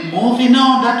degree. Moving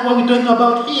on, that's what we're talking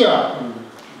about here.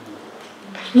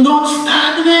 Not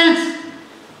stagnant.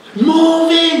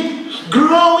 Moving,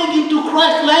 growing into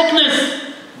Christ-likeness.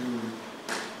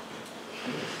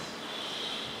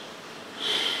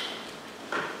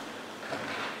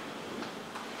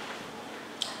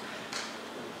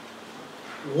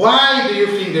 Why do you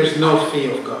think there's no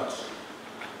fear of God?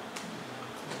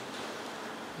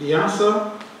 The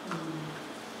answer?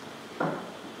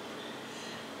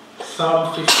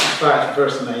 Psalm 55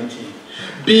 verse 19.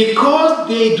 Because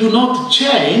they do not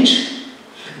change,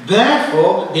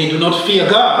 therefore they do not fear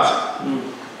God.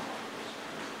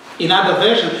 In other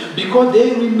versions, because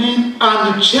they remain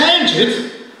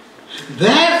unchanged,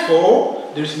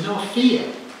 therefore there is no fear.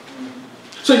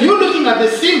 So you're looking at the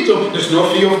symptom, there's no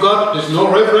fear of God, there's no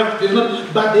reverence,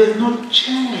 but there's no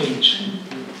change.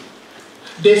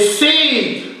 The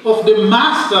seed of the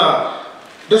master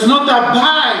does not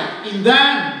abide in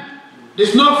them.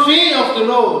 There's no fear of the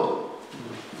Lord.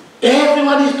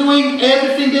 Everyone is doing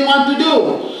everything they want to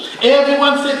do.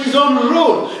 Everyone set his own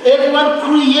rule. Everyone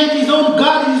create his own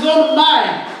God in his own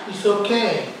mind. It's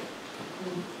okay.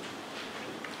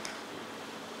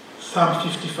 Psalm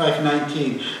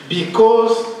 55:19.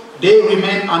 Because they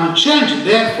remain unchanged,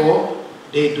 therefore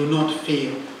they do not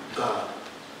fear God.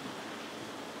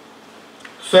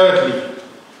 Thirdly,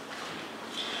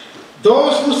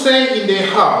 those who say in their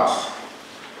hearts,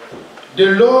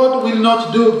 the Lord will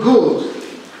not do good,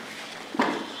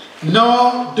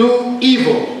 nor do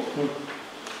evil.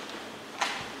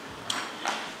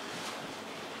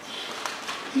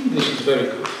 English is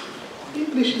very good.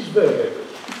 English is very, very good.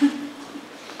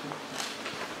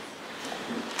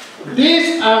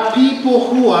 These are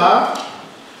people who are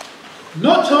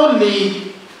not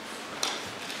only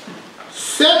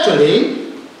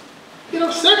Settling,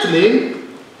 settling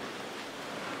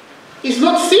is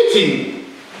not sitting.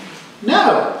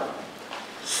 No.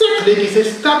 Settling is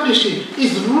establishing,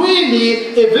 is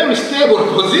really a very stable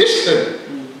position.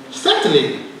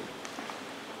 Settling.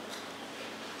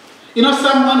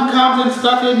 Someone comes and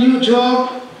starts a new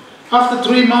job. After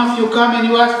 3 months, you come and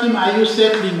you ask him, are you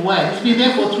settling well? He's been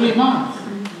there for 3 months.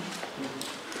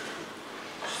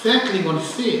 Settling on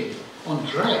sin, on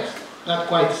drugs, that's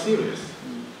quite serious.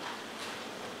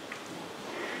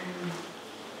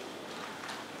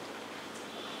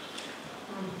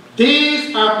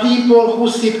 These are people who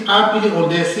sit happily on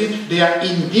their seat. They are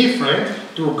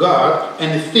indifferent to God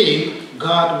and think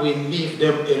God will leave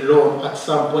them alone at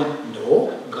some point.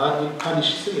 No, God will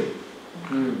punish sin.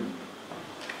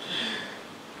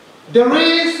 There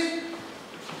is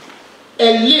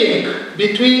a link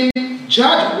between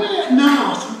judgment.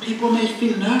 Now, some people may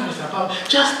feel nervous about,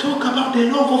 just talk about the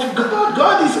love of God.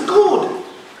 God is good.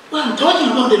 Well, I'm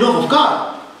talking about the love of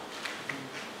God.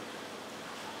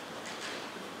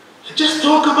 Just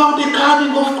talk about the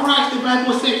coming of Christ. The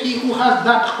Bible says he who has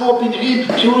that hope in him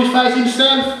purifies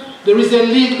himself. There is a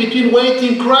link between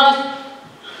waiting Christ.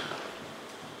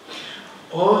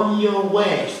 On your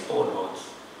ways, O Lord.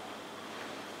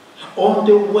 On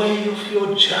the way of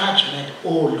your judgment,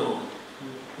 O Lord,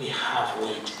 we have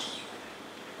waited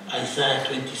you. Isaiah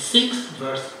 26,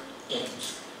 verse 8.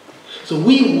 So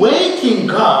we waiting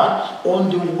God on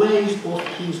the ways of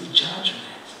his judgment.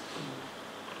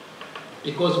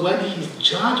 Because when his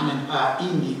judgments are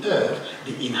in the earth,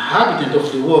 the inhabitant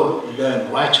of the world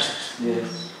learn righteousness.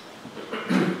 Yes.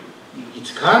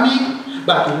 It's coming,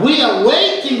 but we are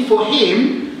waiting for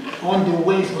him on the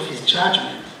ways of his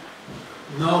judgment.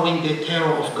 Knowing the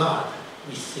terror of God,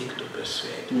 we seek to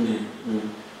persuade men.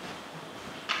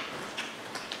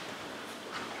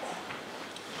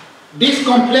 These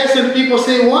complacent people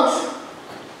say what?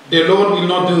 The Lord will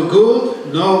not do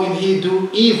good, nor will he do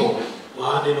evil.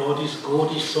 Wow, the Lord is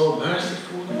good, he's so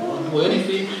merciful, he won't do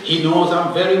anything. He knows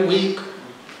I'm very weak.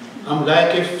 I'm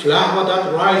like a flower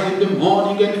that rises in the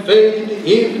morning and fades in the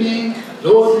evening.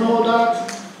 Lord knows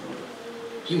that.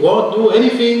 He won't do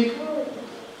anything.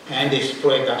 And they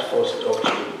spread that false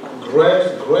doctrine.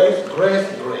 Grace, grace, grace,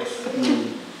 grace.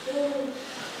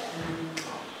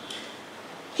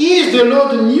 Is the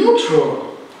Lord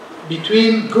neutral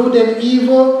between good and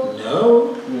evil?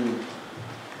 No.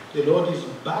 The Lord is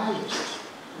biased.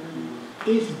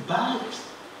 He's biased.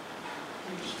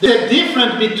 There's a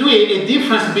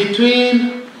difference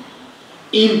between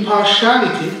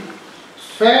impartiality,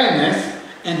 fairness,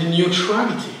 and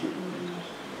neutrality.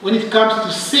 When it comes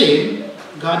to sin,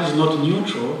 God is not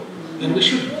neutral, and we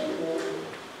shouldn't.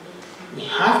 We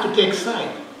have to take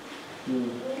side.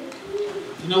 You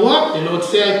know what? The Lord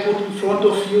said, I put in front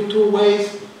of you 2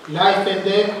 ways, life and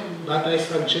death, but I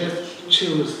suggest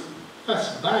choose.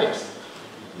 That's biased.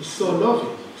 It's so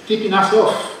loving. It's tipping us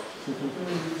off.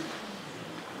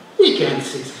 We can't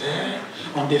sit there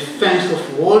on the fence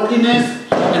of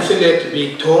worldliness and say, let's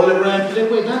be tolerant.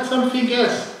 Wait, that's something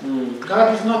else.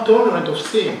 God is not tolerant of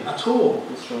sin at all.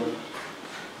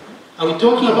 Are we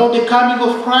talking about the coming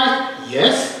of Christ?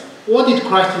 Yes. What did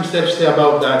Christ himself say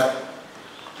about that?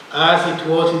 As it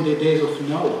was in the days of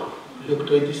Noah. Luke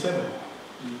 17.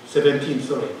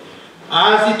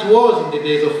 As it was in the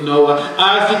days of Noah,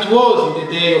 as it was in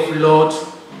the day of Lot,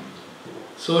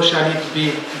 so shall it be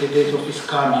in the days of his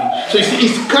coming. So you see,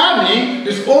 his coming,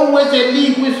 there's always a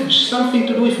link with something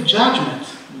to do with judgment.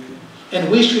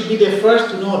 And we should be the first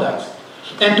to know that.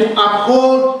 And to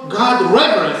uphold God's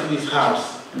reverence in his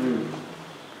house.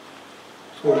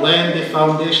 For when the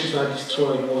foundations are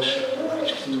destroyed, all shall be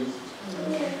righteousness.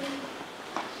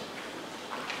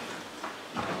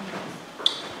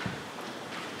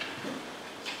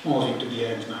 Moving to the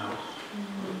end now.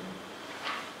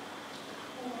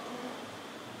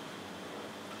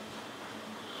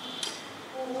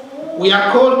 We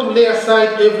are called to lay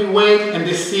aside every weight and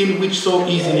the sin which so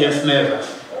easily ensnares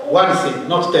us. 1 sin,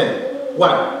 not 10.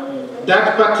 1.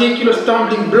 That particular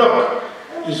stumbling block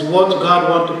is what God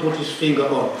wants to put his finger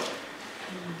on.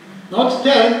 Not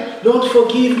 10, Lord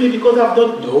forgive me because I've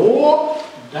done. No,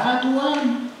 that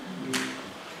one.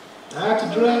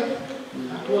 That dread.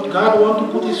 That's what God wants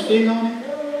to put his finger on it.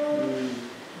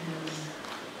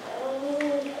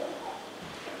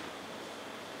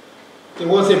 There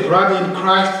was a brother in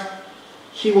Christ.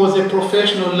 He was a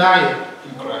professional liar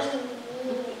in Christ.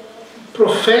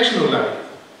 Professional liar.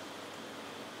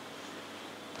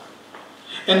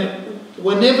 And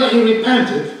whenever he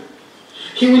repented,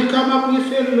 he will come up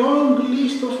with a long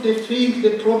list of the things,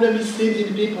 the problem he sees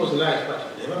in people's lives, but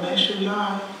he never mentioned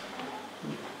lie.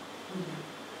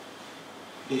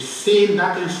 The sin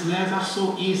that ensnares us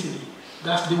so easily,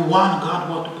 that's the one God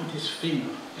wants to put his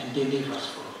finger and deliver us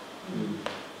from.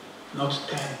 Not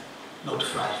 10, not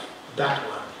 5. That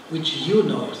one, which you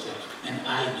know yourself and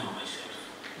I know myself.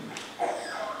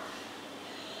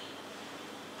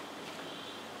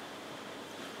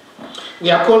 We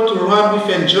are called to run with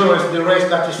endurance the race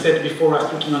that is set before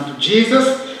us, looking unto Jesus,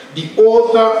 the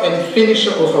author and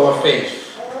finisher of our faith.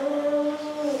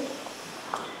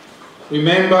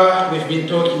 Remember, we've been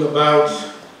talking about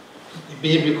the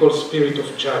biblical spirit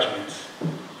of judgment.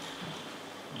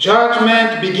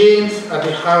 Judgment begins at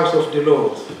the house of the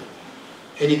Lord,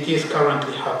 and it is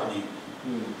currently happening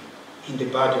in the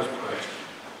body of Christ.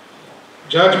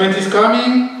 Judgment is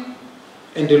coming,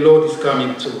 and the Lord is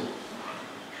coming too.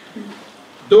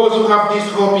 Those who have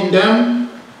this hope in them,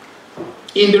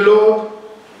 in the Lord,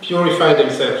 purify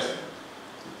themselves,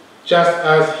 just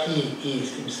as he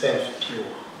is himself pure.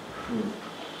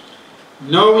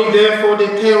 Knowing therefore the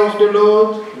terror of the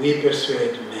Lord, we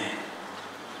persuade men.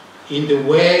 In the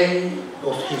way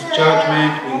of his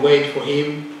judgment we wait for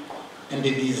him, and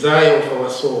the desire of our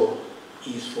soul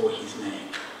is for his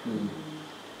name.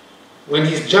 When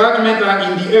his judgments are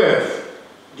in the earth,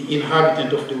 the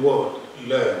inhabitant of the world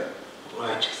learn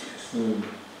righteousness.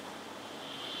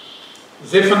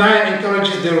 Zephaniah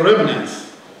encourages the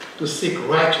remnants to seek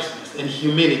righteousness and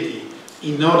humility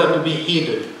in order to be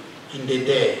hidden in the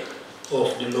day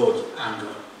of the Lord's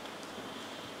anger.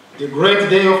 The great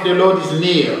day of the Lord is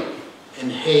near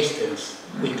and hastens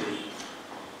quickly.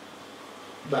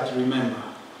 But remember,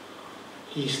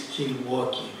 he is still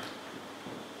working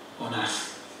on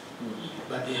us.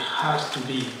 But there has to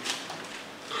be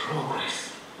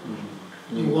progress.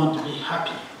 You want to be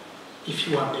happy if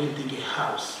you are building a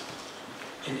house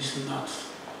and it's not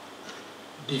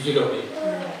developing.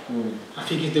 I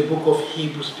think it's the book of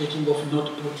Hebrews speaking of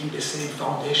not putting the same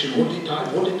foundation all the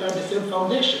time the same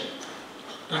foundation.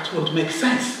 That won't make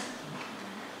sense.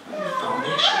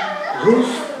 Foundation, roof,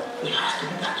 there has to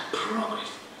be that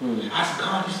progress. As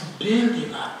God is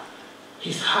building up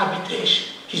his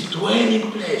habitation, his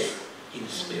dwelling place in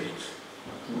the spirit.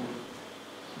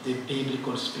 The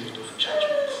biblical spirit of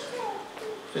judgment.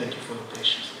 Thank you for your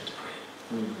patience. Let's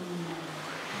pray.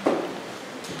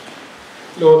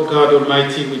 Lord God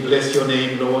Almighty, we bless your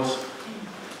name, Lord.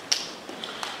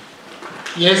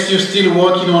 Yes, you're still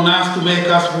working on us to make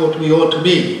us what we ought to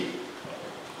be.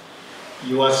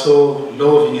 You are so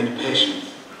loving and patient,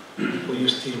 for you're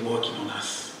still working on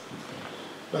us.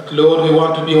 But Lord, we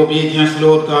want to be obedient,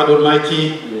 Lord God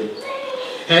Almighty.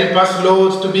 Help us,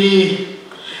 Lord, to be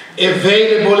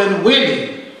available and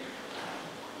willing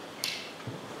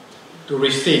to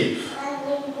receive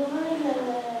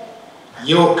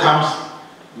your counsel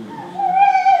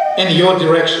and your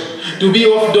direction, to be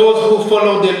of those who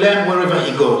follow the Lamb wherever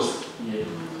he goes.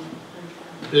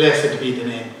 Blessed be the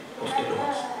name of the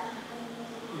Lord.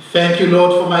 Thank you,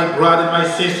 Lord, for my brother and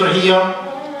my sister here.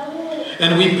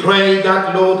 And we pray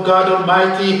that, Lord God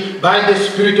Almighty, by the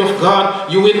Spirit of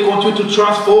God, you will continue to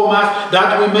transform us,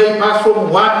 that we may pass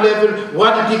from one level,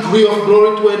 one degree of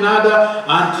glory to another,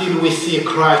 until we see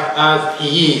Christ as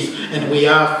he is, and we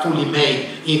are fully made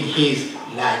in his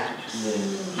likeness.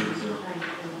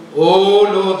 Oh,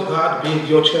 Lord God, build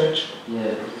your church.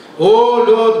 Oh,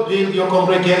 Lord, build your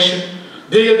congregation.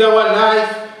 Build our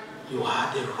life. You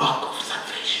are the rock of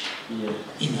salvation.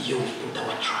 In you we put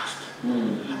our trust.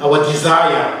 Our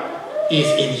desire is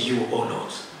in you, O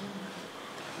Lord.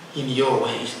 In your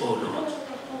ways, O Lord.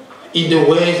 In the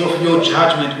ways of your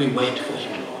judgment we wait for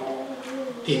you,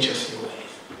 Lord. Teach us your ways.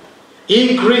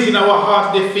 Increase in our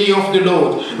hearts the fear of the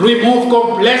Lord. Remove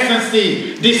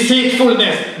complacency,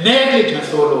 deceitfulness,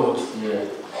 negligence, O Lord.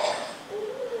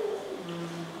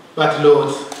 But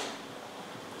Lord,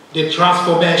 the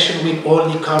transformation will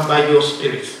only come by your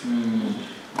Spirit.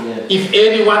 If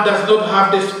anyone does not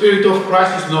have the Spirit of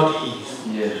Christ, it's not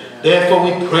his. Therefore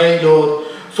we pray, Lord,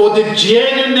 for the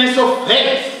genuineness of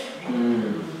faith,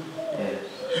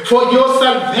 for your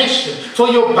salvation, for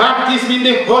your baptism in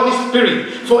the Holy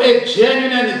Spirit, for a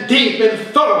genuine and deep and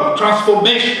thorough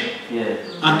transformation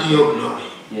unto your glory.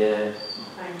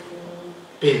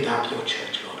 Build up your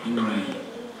church, Lord, we pray.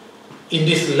 In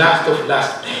this last of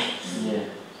last days,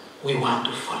 we want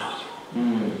to follow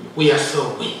you. We are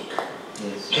so weak.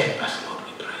 Help us, Lord,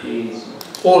 we pray.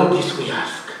 All this we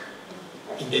ask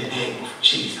in the name of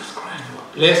Jesus Christ,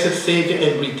 our blessed Savior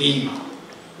and Redeemer.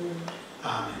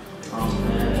 Amen.